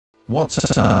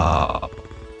What's up?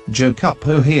 Joe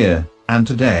Capo here, and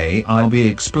today I'll be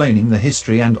explaining the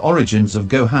history and origins of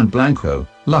Gohan Blanco.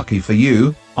 Lucky for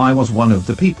you, I was one of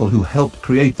the people who helped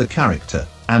create the character,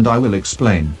 and I will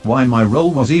explain why my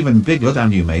role was even bigger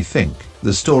than you may think.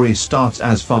 The story starts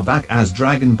as far back as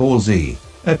Dragon Ball Z.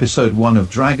 Episode 1 of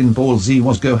Dragon Ball Z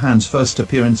was Gohan's first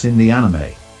appearance in the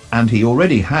anime, and he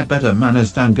already had better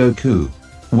manners than Goku.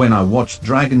 When I watched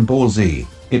Dragon Ball Z,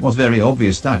 it was very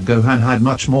obvious that Gohan had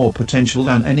much more potential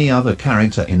than any other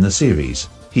character in the series.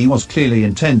 He was clearly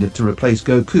intended to replace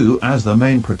Goku as the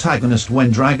main protagonist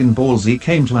when Dragon Ball Z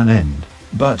came to an end.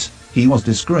 But he was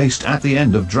disgraced at the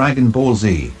end of Dragon Ball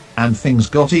Z, and things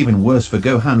got even worse for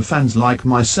Gohan fans like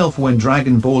myself when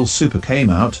Dragon Ball Super came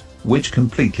out, which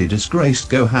completely disgraced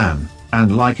Gohan.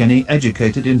 And like any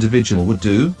educated individual would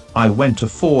do, I went to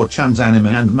 4chan's anime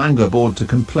and manga board to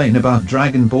complain about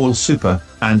Dragon Ball Super,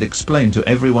 and explain to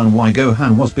everyone why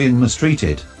Gohan was being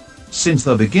mistreated. Since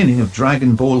the beginning of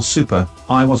Dragon Ball Super,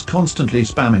 I was constantly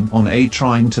spamming on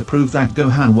trying to prove that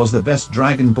Gohan was the best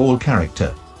Dragon Ball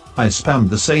character. I spammed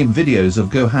the same videos of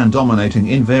Gohan dominating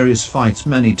in various fights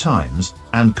many times,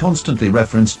 and constantly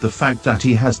referenced the fact that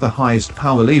he has the highest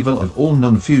power level of all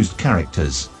non-fused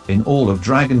characters in all of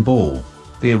Dragon Ball,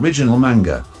 the original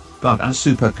manga. But as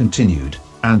Super continued,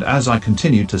 and as I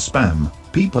continued to spam,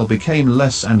 people became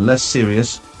less and less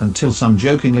serious, until some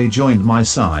jokingly joined my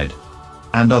side,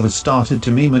 and others started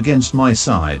to meme against my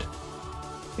side.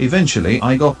 Eventually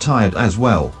I got tired as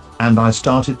well, and I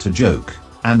started to joke,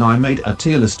 and I made a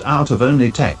tier list out of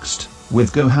only text,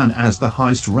 with Gohan as the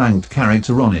highest ranked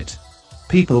character on it.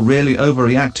 People really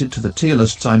overreacted to the tier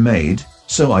lists I made,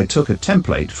 so I took a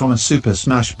template from a Super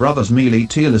Smash Bros. Melee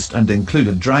tier list and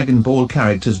included Dragon Ball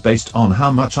characters based on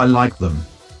how much I liked them.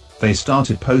 They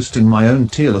started posting my own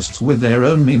tier lists with their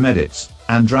own meme edits,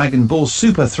 and Dragon Ball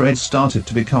Super threads started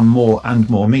to become more and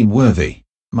more meme-worthy.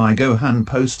 My Gohan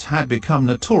posts had become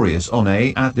notorious on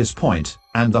at this point,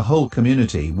 and the whole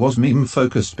community was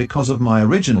meme-focused because of my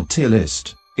original tier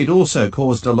list. It also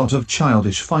caused a lot of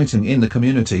childish fighting in the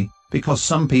community, because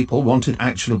some people wanted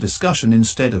actual discussion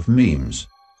instead of memes.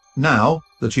 Now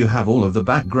that you have all of the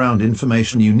background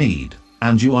information you need,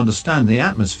 and you understand the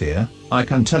atmosphere, I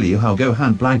can tell you how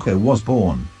Gohan Blanco was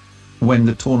born. When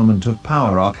the Tournament of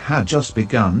Power arc had just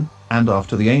begun, and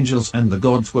after the angels and the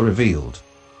gods were revealed,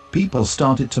 people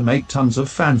started to make tons of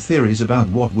fan theories about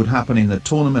what would happen in the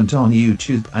tournament on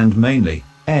YouTube, and mainly,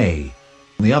 on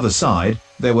the other side,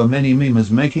 there were many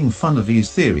memers making fun of these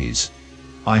theories.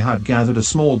 I had gathered a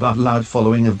small but loud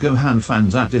following of Gohan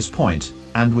fans at this point,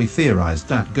 and we theorized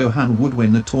that Gohan would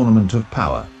win the Tournament of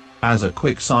Power. As a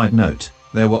quick side note,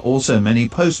 there were also many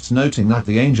posts noting that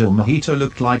the angel Mojito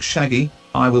looked like Shaggy.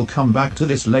 I will come back to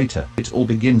this later. It all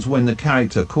begins when the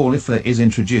character Caulifla is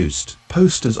introduced.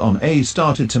 Posters on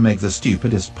started to make the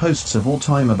stupidest posts of all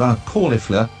time about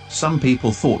Caulifla. Some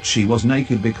people thought she was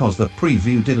naked because the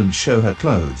preview didn't show her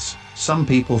clothes. Some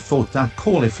people thought that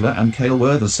Caulifla and Kale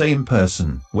were the same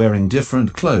person, wearing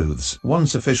different clothes.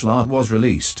 Once official art was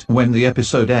released, when the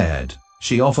episode aired,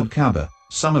 she offered Kaba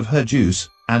some of her juice,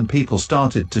 and people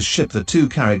started to ship the two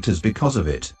characters because of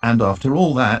it. And after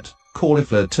all that,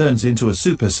 Caulifla turns into a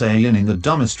Super Saiyan in the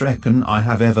dumbest reckon I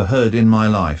have ever heard in my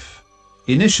life.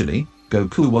 Initially,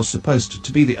 Goku was supposed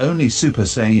to be the only Super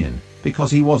Saiyan,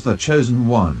 because he was the chosen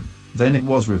one. Then it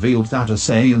was revealed that a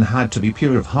Saiyan had to be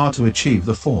pure of heart to achieve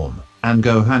the form, and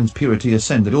Gohan's purity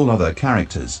ascended all other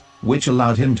characters, which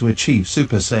allowed him to achieve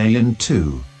Super Saiyan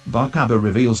 2. But Kaba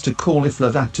reveals to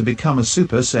Caulifla that to become a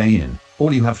Super Saiyan,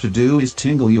 all you have to do is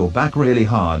tingle your back really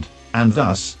hard, and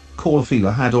thus,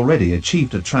 Caulifla had already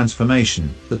achieved a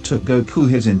transformation that took Goku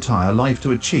his entire life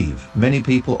to achieve. Many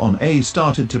people on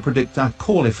started to predict that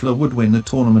Caulifla would win the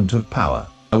Tournament of Power.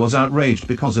 I was outraged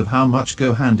because of how much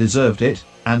Gohan deserved it,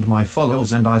 and my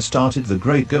followers and I started the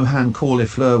Great Gohan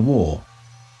Caulifla War.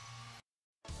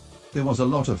 There was a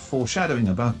lot of foreshadowing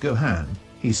about Gohan.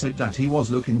 He said that he was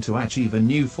looking to achieve a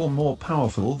new form more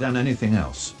powerful than anything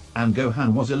else, and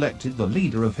Gohan was elected the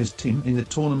leader of his team in the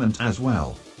tournament as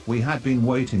well. We had been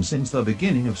waiting since the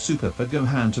beginning of Super for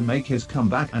Gohan to make his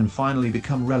comeback and finally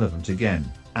become relevant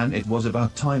again, and it was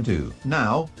about time too.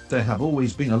 Now, there have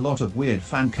always been a lot of weird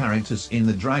fan characters in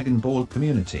the Dragon Ball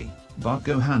community, but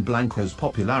Gohan Blanco's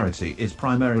popularity is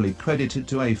primarily credited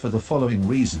to for the following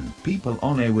reason. People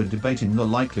on were debating the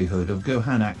likelihood of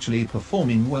Gohan actually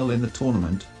performing well in the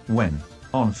tournament, when,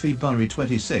 on February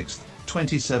 26,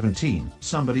 2017,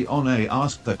 somebody on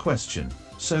asked the question,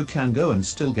 so can Gohan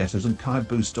still get a Zenkai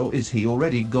boost, or is he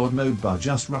already God mode but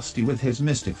just rusty with his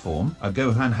mystic form? A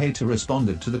Gohan hater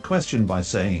responded to the question by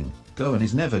saying, Gohan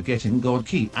is never getting God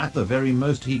Ki. At the very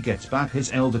most he gets back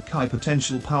his Elder Kai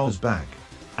potential powers back.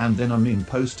 And then a meme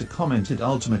poster commented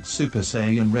Ultimate Super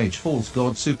Saiyan Rage Falls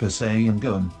God Super Saiyan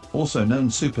Gohan, also known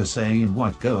Super Saiyan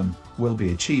White Gohan, will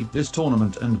be achieved this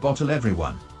tournament and bottle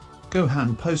everyone.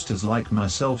 Gohan posters like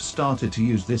myself started to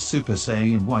use this Super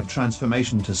Saiyan White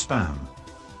transformation to spam.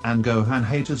 And Gohan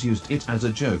haters used it as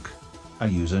a joke. A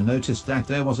user noticed that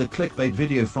there was a clickbait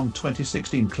video from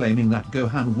 2016 claiming that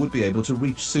Gohan would be able to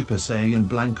reach Super Saiyan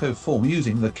Blanco form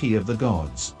using the Ki of the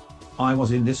Gods. I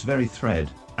was in this very thread,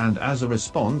 and as a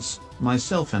response,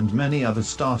 myself and many others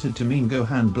started to meme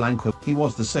Gohan Blanco. He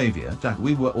was the savior that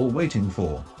we were all waiting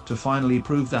for, to finally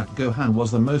prove that Gohan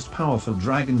was the most powerful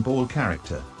Dragon Ball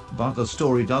character, but the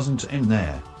story doesn't end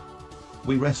there.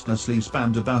 We restlessly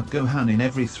spammed about Gohan in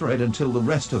every thread until the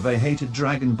rest of hated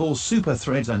Dragon Ball Super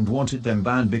threads and wanted them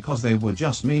banned because they were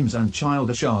just memes and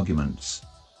childish arguments.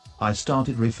 I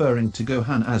started referring to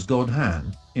Gohan as God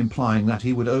Han, implying that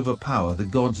he would overpower the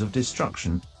gods of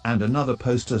destruction, and another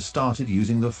poster started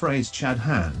using the phrase Chad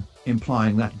Han,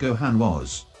 implying that Gohan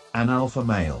was an alpha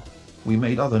male. We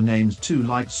made other names too,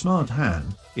 like Smart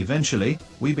Han. Eventually,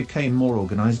 we became more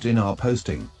organized in our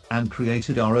posting, and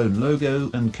created our own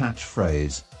logo and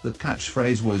catchphrase. The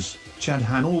catchphrase was, Chad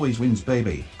Han always wins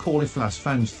baby. Cauliflower's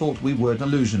fans thought we were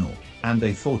delusional, and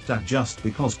they thought that just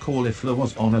because Cauliflower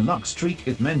was on a luck streak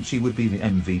it meant she would be the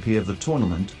MVP of the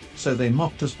tournament, so they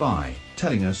mocked us by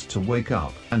telling us to wake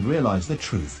up and realize the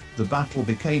truth. The battle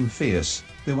became fierce,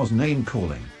 there was name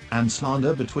calling and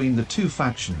slander between the two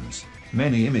factions.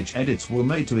 Many image edits were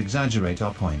made to exaggerate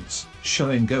our points,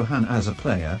 showing Gohan as a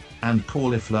player, and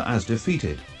Cauliflower as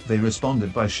defeated. They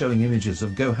responded by showing images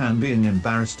of Gohan being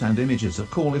embarrassed and images of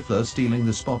Cauliflower stealing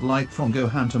the spotlight from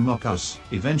Gohan to mock us.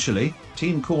 Eventually,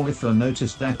 Team Cauliflower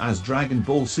noticed that as Dragon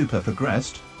Ball Super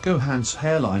progressed, Gohan's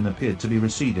hairline appeared to be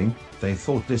receding. They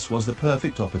thought this was the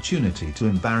perfect opportunity to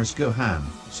embarrass Gohan,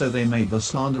 so they made the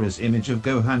slanderous image of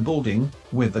Gohan balding,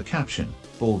 with the caption,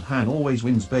 Bald Han always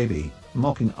wins baby,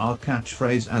 mocking our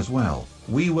catchphrase as well.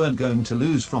 We weren't going to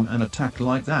lose from an attack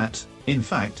like that. In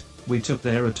fact, we took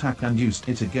their attack and used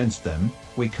it against them.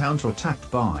 We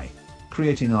counterattacked by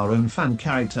creating our own fan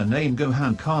character named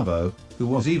Gohan Carbo, who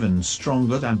was even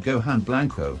stronger than Gohan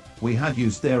Blanco. We had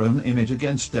used their own image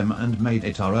against them and made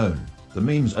it our own. The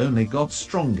memes only got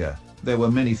stronger. There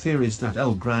were many theories that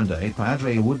El Grande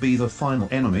Padre would be the final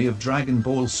enemy of Dragon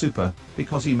Ball Super,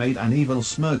 because he made an evil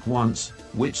smirk once,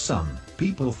 which some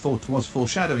people thought was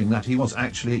foreshadowing that he was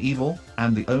actually evil,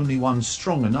 and the only one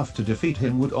strong enough to defeat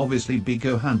him would obviously be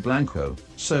Gohan Blanco,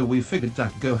 so we figured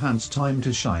that Gohan's time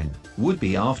to shine would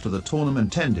be after the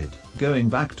tournament ended. Going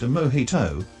back to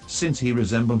Mojito, since he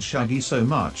resembled Shaggy so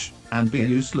much, and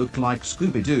Beerus looked like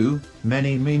Scooby-Doo,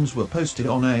 many memes were posted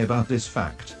on about this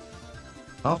fact.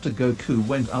 After Goku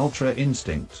went Ultra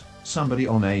Instinct, somebody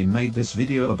on made this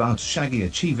video about Shaggy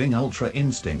achieving Ultra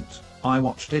Instinct. I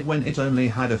watched it when it only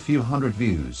had a few hundred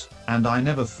views, and I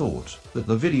never thought that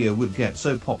the video would get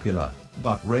so popular,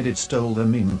 but Reddit stole the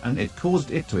meme and it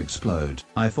caused it to explode.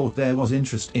 I thought there was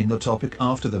interest in the topic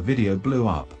after the video blew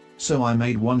up, so I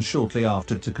made one shortly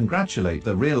after to congratulate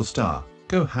the real star,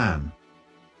 Gohan.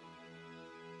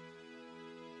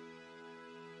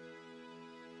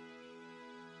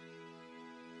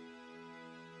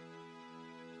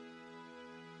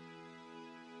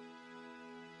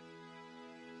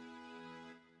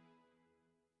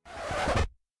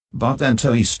 But then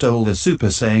Toei stole the Super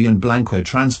Saiyan Blanco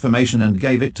transformation and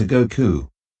gave it to Goku.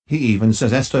 He even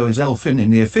says Esto is Elfin in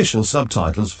the official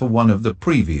subtitles for one of the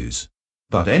previews.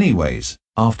 But anyways,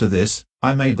 after this,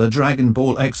 I made the Dragon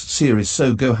Ball X series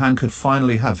so Gohan could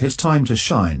finally have his time to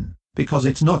shine, because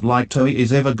it's not like Toei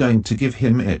is ever going to give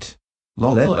him it.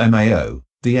 LOL LMAO,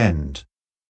 the end.